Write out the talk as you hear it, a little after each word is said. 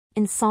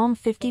In Psalm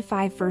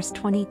 55 verse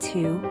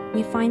 22,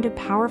 we find a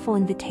powerful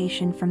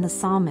invitation from the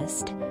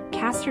psalmist: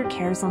 "Cast your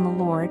cares on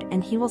the Lord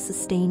and He will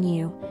sustain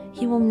you,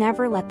 He will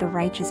never let the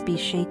righteous be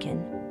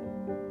shaken."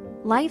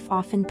 Life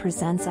often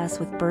presents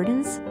us with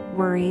burdens,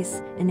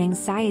 worries, and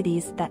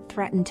anxieties that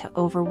threaten to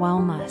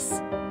overwhelm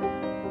us.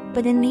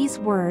 But in these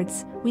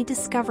words, we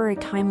discover a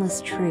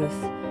timeless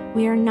truth: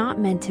 we are not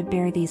meant to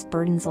bear these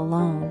burdens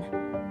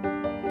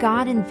alone.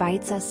 God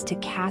invites us to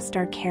cast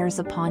our cares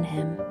upon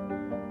Him.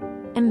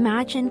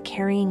 Imagine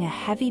carrying a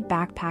heavy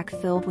backpack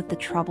filled with the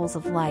troubles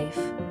of life.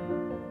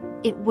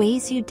 It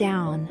weighs you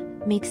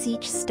down, makes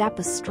each step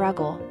a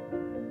struggle.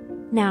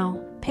 Now,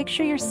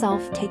 picture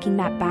yourself taking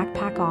that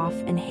backpack off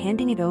and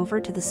handing it over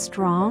to the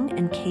strong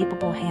and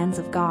capable hands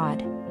of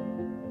God.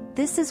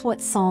 This is what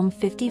Psalm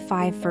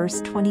 55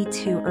 verse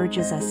 22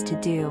 urges us to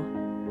do.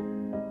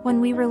 When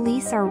we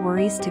release our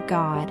worries to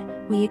God,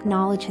 we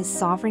acknowledge His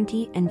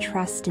sovereignty and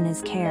trust in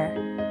His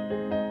care.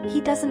 He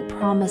doesn't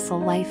promise a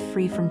life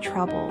free from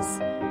troubles,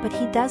 but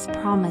He does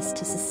promise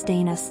to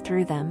sustain us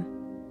through them.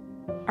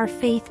 Our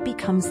faith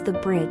becomes the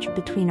bridge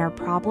between our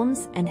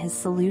problems and His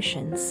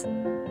solutions.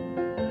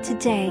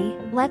 Today,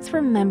 let's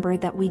remember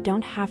that we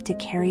don't have to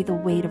carry the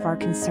weight of our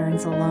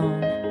concerns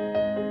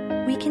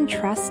alone. We can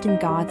trust in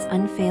God's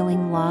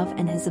unfailing love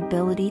and His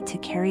ability to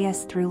carry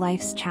us through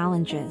life's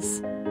challenges.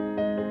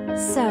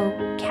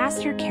 So,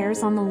 cast your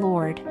cares on the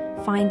Lord,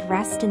 find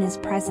rest in His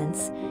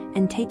presence,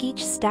 and take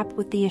each step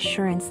with the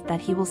assurance that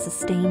He will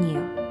sustain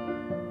you.